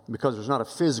 because there's not a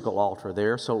physical altar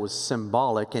there, so it was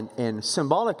symbolic. And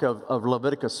symbolic of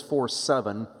Leviticus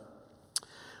 4:7,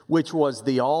 which was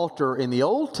the altar in the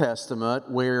Old Testament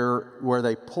where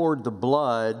they poured the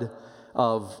blood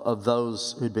of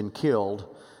those who'd been killed.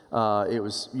 It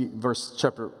was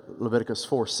chapter Leviticus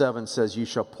 4:7 says, you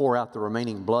shall pour out the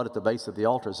remaining blood at the base of the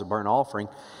altar as a burnt offering.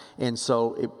 And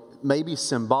so it may be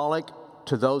symbolic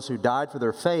to those who died for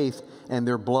their faith and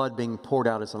their blood being poured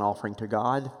out as an offering to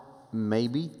God.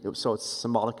 Maybe. So it's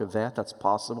symbolic of that. That's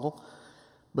possible.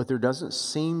 But there doesn't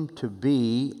seem to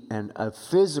be a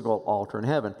physical altar in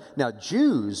heaven. Now,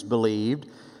 Jews believed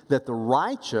that the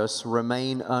righteous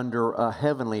remain under a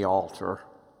heavenly altar.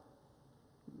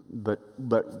 But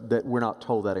that we're not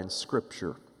told that in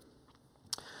Scripture.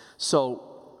 So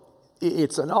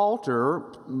it's an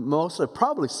altar, mostly,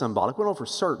 probably symbolic. We don't know for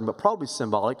certain, but probably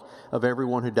symbolic of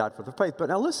everyone who died for the faith. But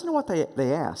now listen to what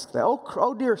they ask.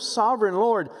 Oh, dear sovereign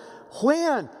Lord,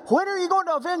 when are you going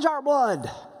to avenge our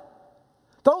blood?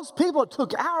 Those people that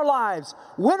took our lives,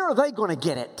 when are they going to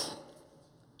get it?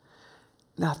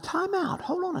 Now, time out.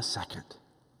 Hold on a second.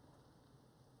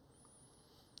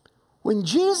 When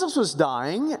Jesus was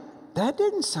dying, that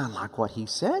didn't sound like what he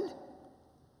said.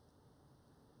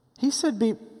 He said,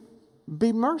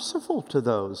 be merciful to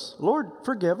those. Lord,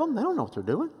 forgive them. They don't know what they're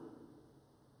doing.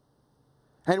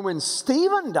 And when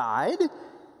Stephen died,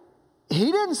 he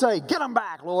didn't say, get them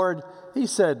back, Lord. He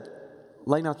said,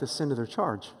 lay not this sin to their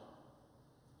charge.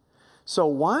 So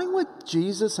why would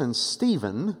Jesus and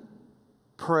Stephen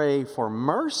pray for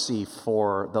mercy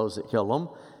for those that kill them,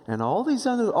 and all these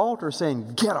under the altar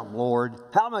saying, get them, Lord?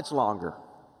 How much longer?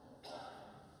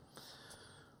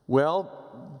 Well,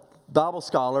 Bible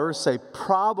scholars say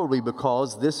probably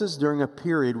because this is during a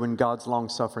period when God's long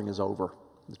suffering is over.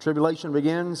 The tribulation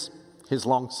begins, his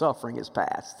long suffering is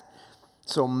past.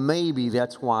 So maybe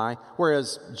that's why.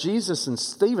 Whereas Jesus and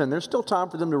Stephen, there's still time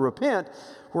for them to repent,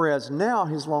 whereas now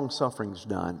his long suffering's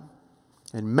done.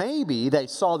 And maybe they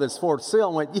saw this fourth seal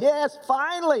and went, yes,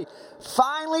 finally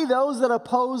those that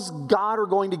oppose God are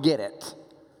going to get it.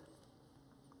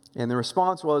 And the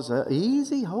response was,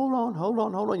 easy, hold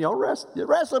on. Y'all rest a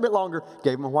little bit longer.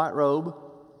 Gave them a white robe,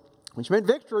 which meant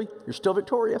victory. You're still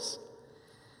victorious.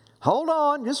 Hold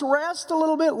on, just rest a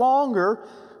little bit longer.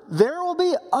 There will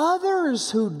be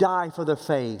others who die for the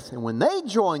faith. And when they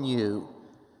join you,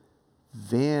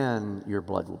 then your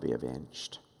blood will be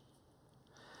avenged.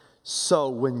 So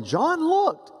when John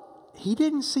looked, he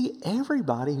didn't see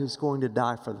everybody who's going to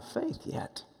die for the faith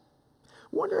yet.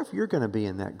 Wonder if you're going to be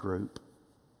in that group.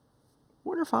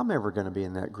 Wonder if I'm ever going to be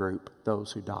in that group,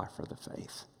 those who die for the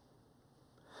faith.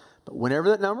 But whenever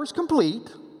that number is complete,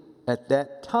 at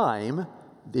that time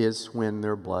is when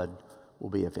their blood will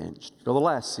be avenged. Go to the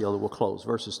last seal that we'll close,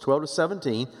 verses 12 to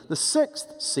 17. The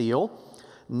sixth seal,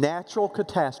 natural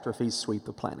catastrophes sweep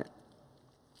the planet.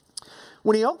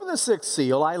 When he opened the sixth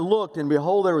seal, I looked, and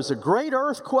behold, there was a great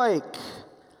earthquake.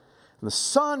 And the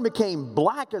sun became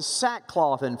black as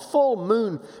sackcloth, and full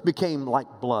moon became like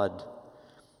blood.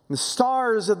 The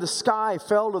stars of the sky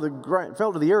fell to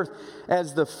the earth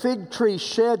as the fig tree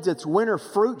sheds its winter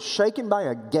fruit shaken by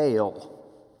a gale.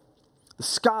 The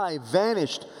sky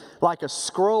vanished like a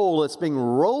scroll that's being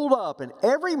rolled up, and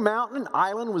every mountain and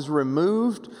island was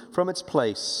removed from its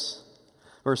place.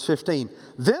 Verse 15,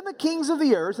 then the kings of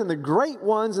the earth and the great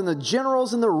ones and the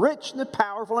generals and the rich and the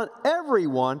powerful and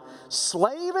everyone,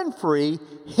 slave and free,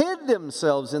 hid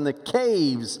themselves in the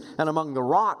caves and among the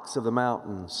rocks of the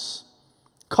mountains,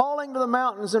 calling to the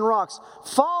mountains and rocks,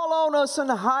 fall on us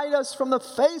and hide us from the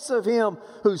face of him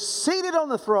who's seated on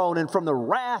the throne and from the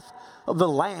wrath of the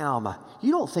Lamb.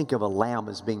 You don't think of a lamb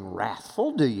as being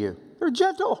wrathful, do you? They're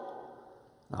gentle.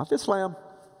 Not this lamb.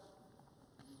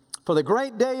 For the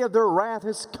great day of their wrath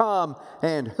has come,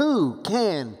 and who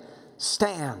can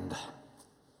stand?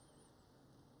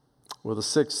 Well, the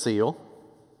sixth seal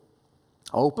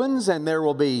opens, and there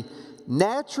will be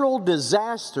natural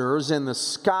disasters in the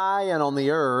sky and on the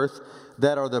earth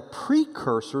that are the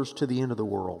precursors to the end of the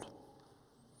world.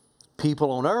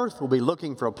 People on earth will be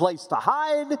looking for a place to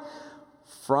hide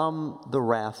from the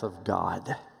wrath of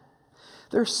God.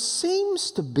 There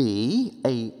seems to be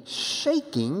a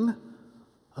shaking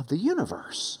of the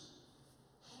universe.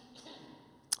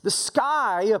 The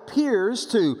sky appears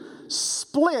to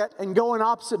split and go in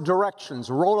opposite directions,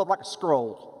 roll up like a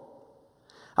scroll.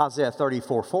 Isaiah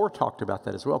 34:4 talked about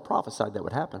that as well, prophesied that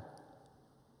would happen.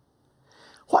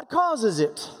 What causes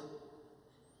it?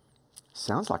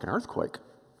 Sounds like an earthquake.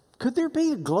 Could there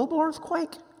be a global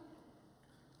earthquake?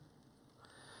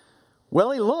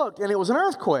 Well, he looked, and it was an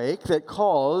earthquake that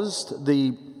caused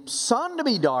the sun to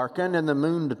be darkened and the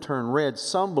moon to turn red.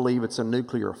 Some believe it's a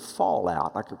nuclear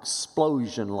fallout, like an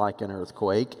explosion like an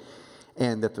earthquake,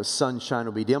 and that the sunshine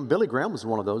will be dim. Billy Graham was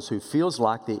one of those who feels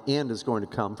like the end is going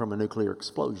to come from a nuclear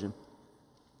explosion,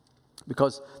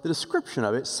 because the description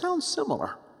of it sounds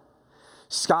similar.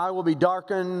 Sky will be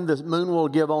darkened, the moon will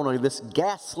give only this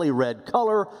ghastly red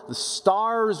color, the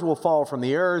stars will fall from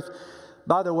the earth.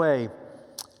 By the way,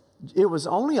 it was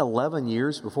only 11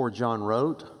 years before John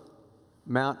wrote,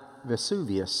 Mount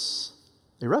Vesuvius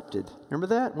erupted. Remember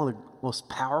that? One of the most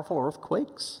powerful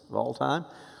earthquakes of all time.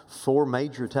 4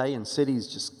 major Italian cities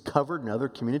just covered and other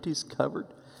communities covered.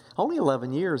 Only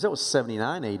 11 years. That was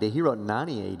 79 AD. He wrote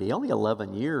 90 AD. Only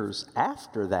 11 years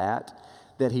after that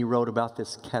he wrote about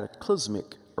this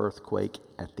cataclysmic earthquake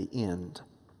at the end.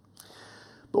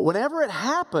 But whenever it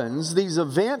happens, these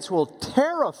events will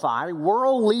terrify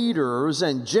world leaders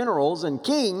and generals and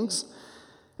kings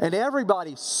and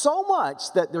everybody so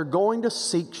much that they're going to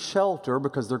seek shelter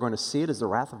because they're going to see it as the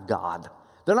wrath of God.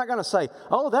 They're not going to say,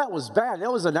 oh, that was bad.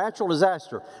 That was a natural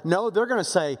disaster. No, they're going to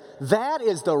say, that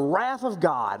is the wrath of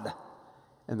God.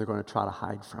 And they're going to try to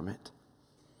hide from it.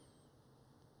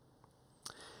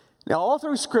 Now, all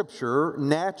through Scripture,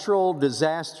 natural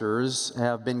disasters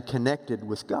have been connected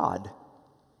with God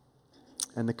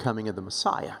and the coming of the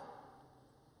Messiah.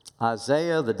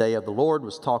 Isaiah, the day of the Lord,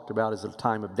 was talked about as a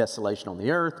time of desolation on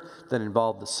the earth that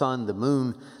involved the sun, the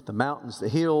moon, the mountains, the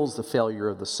hills, the failure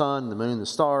of the sun, the moon, the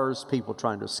stars, people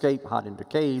trying to escape, hide into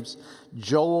caves.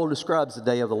 Joel describes the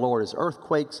day of the Lord as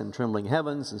earthquakes and trembling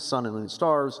heavens and sun and moon and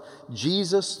stars.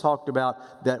 Jesus talked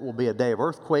about that will be a day of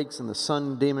earthquakes and the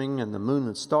sun dimming and the moon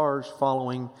and stars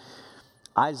following.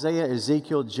 Isaiah,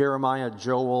 Ezekiel, Jeremiah,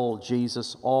 Joel,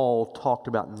 Jesus all talked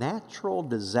about natural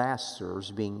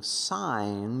disasters being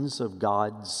signs of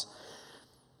God's,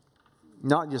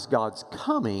 not just God's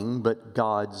coming, but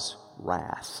God's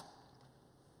wrath.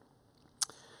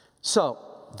 So,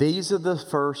 these are the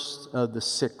first of the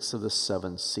 6 of the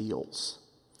 7 seals.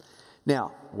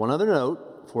 Now, one other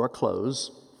note before I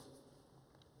close.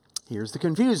 Here's the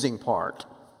confusing part.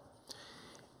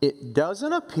 It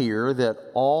doesn't appear that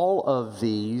all of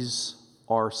these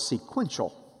are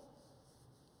sequential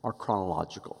or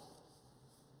chronological.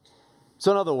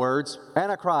 So in other words,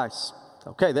 Antichrist,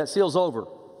 okay, that seal's over.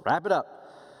 Wrap it up.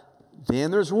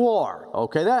 Then there's war.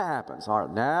 Okay, that happens. All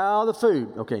right, now the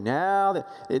food. Okay, now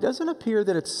it doesn't appear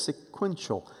that it's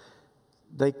sequential.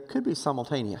 They could be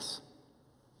simultaneous.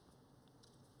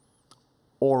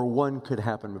 Or one could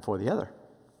happen before the other.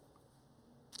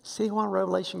 See why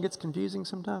Revelation gets confusing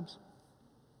sometimes?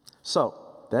 So,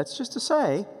 that's just to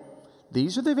say,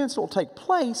 these are the events that will take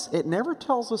place. It never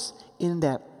tells us in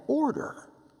that order.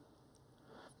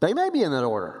 They may be in that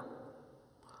order,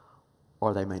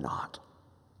 or they may not.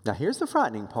 Now, here's the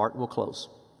frightening part. We'll close.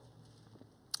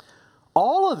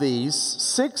 All of these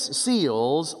 6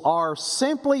 seals are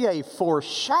simply a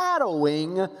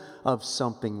foreshadowing of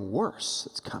something worse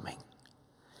that's coming.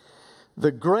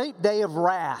 The great day of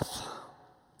wrath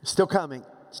is still coming.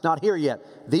 It's not here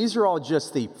yet. These are all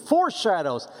just the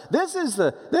foreshadows. This is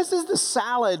the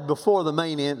salad before the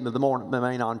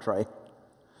main entree.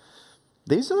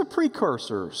 These are the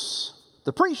precursors,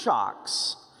 the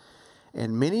pre-shocks.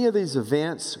 And many of these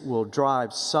events will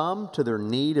drive some to their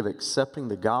need of accepting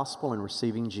the gospel and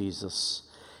receiving Jesus.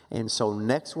 And so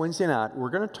next Wednesday night, we're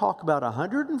going to talk about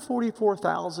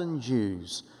 144,000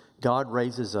 Jews God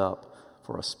raises up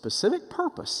for a specific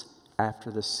purpose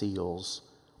after the seals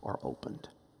are opened.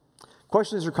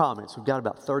 Questions or comments? We've got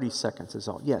about 30 seconds is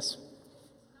all. Yes?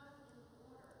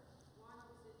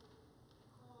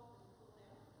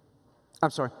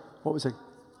 I'm sorry, what was it?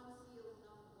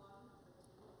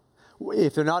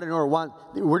 If they're not in order, why?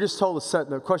 We're just told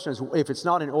the question is, if it's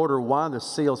not in order, why the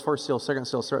seals, first seal, second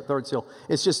seal, third seal?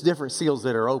 It's just different seals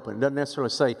that are open. It doesn't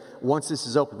necessarily say, once this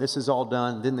is open, this is all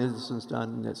done, then this one's done,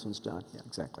 and this one's done. Yeah,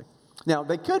 exactly. Now,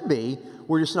 they could be.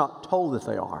 We're just not told that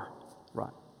they are,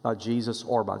 right? By Jesus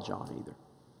or by John either.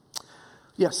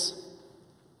 Yes?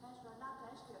 Pastor, I'd like to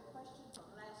ask you a question from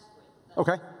last week.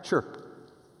 Okay, sure.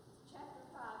 Chapter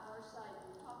 5, verse 8,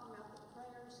 we're talking about the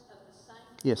prayers of the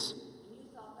saints. Yes. And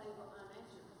you thought they were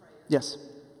unanswered prayers. Yes.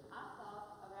 I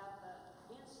thought about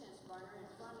the incense burner in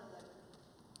front of the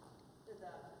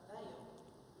veil,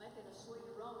 making a sweet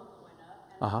aroma going up.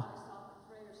 And I always thought the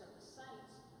prayers of the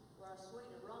saints were a sweet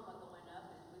aroma going up,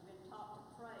 and we've been taught to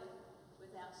pray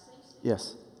without ceasing.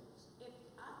 Yes.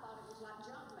 I thought it was like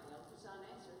junk mail, because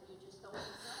unanswered, you just don't pray.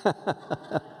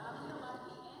 I feel like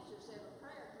he answers every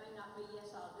prayer. It may not be yes,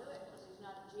 I'll do it, because he's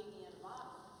not a genie in a bottle.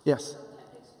 Yes. So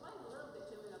explain a little bit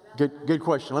to me about Good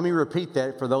question. Let me repeat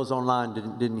that for those online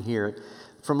didn't hear it.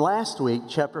 From last week,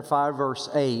 chapter 5, verse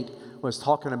 8 was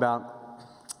talking about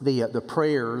the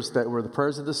prayers that were the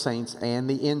prayers of the saints and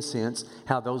the incense,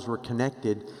 how those were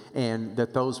connected, and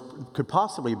that those could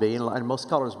possibly be, and most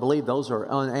scholars believe those are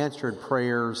unanswered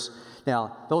prayers.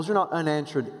 Now, those are not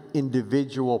unanswered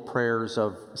individual prayers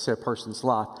of, say, a person's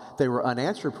life. They were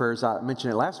unanswered prayers, I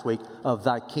mentioned it last week, of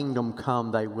thy kingdom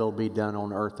come, thy will be done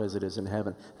on earth as it is in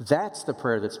heaven. That's the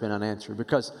prayer that's been unanswered,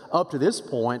 because up to this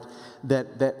point,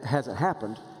 that hasn't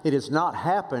happened. It has not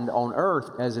happened on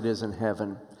earth as it is in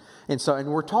heaven. And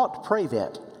we're taught to pray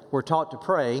that. We're taught to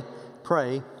pray,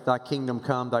 thy kingdom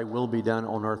come, thy will be done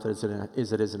on earth as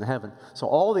it is in heaven. So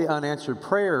all the unanswered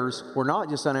prayers were not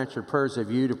just unanswered prayers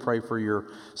of you to pray for your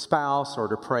spouse or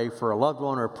to pray for a loved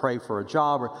one or pray for a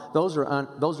job. Those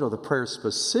are the prayers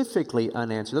specifically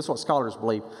unanswered. That's what scholars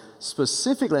believe.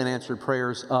 Specifically unanswered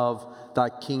prayers of thy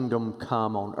kingdom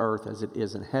come on earth as it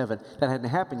is in heaven. That hadn't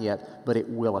happened yet, but it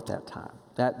will at that time.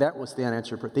 That was the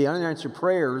unanswered prayer. The unanswered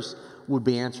prayers would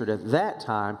be answered at that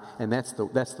time, and that's the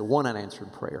one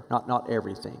unanswered prayer, not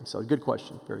everything. So good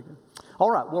question. Very good. All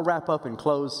right, we'll wrap up and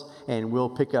close, and we'll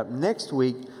pick up next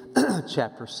week,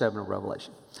 chapter 7 of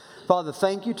Revelation. Father,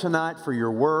 thank you tonight for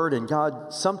your word, and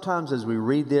God, sometimes as we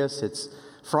read this, it's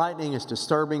frightening, it's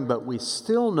disturbing, but we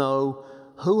still know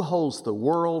who holds the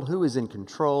world, who is in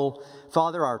control.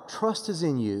 Father, our trust is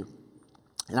in you.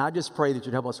 And I just pray that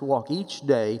you'd help us walk each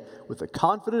day with a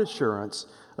confident assurance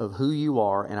of who you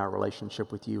are and our relationship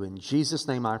with you. In Jesus'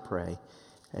 name I pray,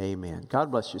 amen.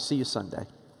 God bless you. See you Sunday.